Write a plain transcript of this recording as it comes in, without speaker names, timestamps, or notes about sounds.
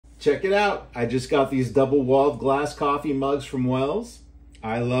Check it out. I just got these double-walled glass coffee mugs from Wells.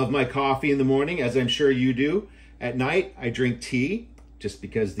 I love my coffee in the morning, as I'm sure you do. At night, I drink tea, just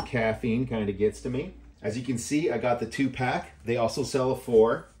because the caffeine kind of gets to me. As you can see, I got the 2-pack. They also sell a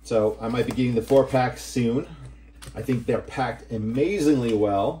 4, so I might be getting the 4-pack soon. I think they're packed amazingly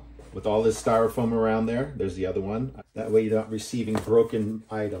well with all this styrofoam around there. There's the other one. That way you're not receiving broken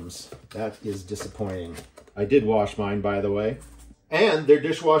items. That is disappointing. I did wash mine, by the way. And they're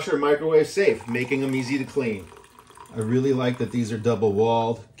dishwasher and microwave safe, making them easy to clean. I really like that these are double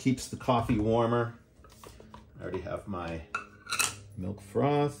walled. Keeps the coffee warmer. I already have my milk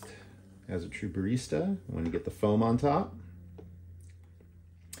froth. As a true barista, I want to get the foam on top.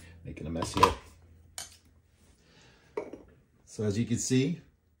 Making a mess here. So as you can see,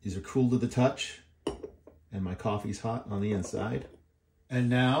 these are cool to the touch, and my coffee's hot on the inside. And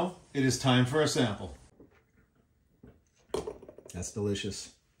now it is time for a sample. That's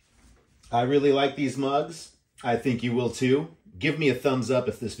delicious. I really like these mugs. I think you will too. Give me a thumbs up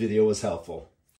if this video was helpful.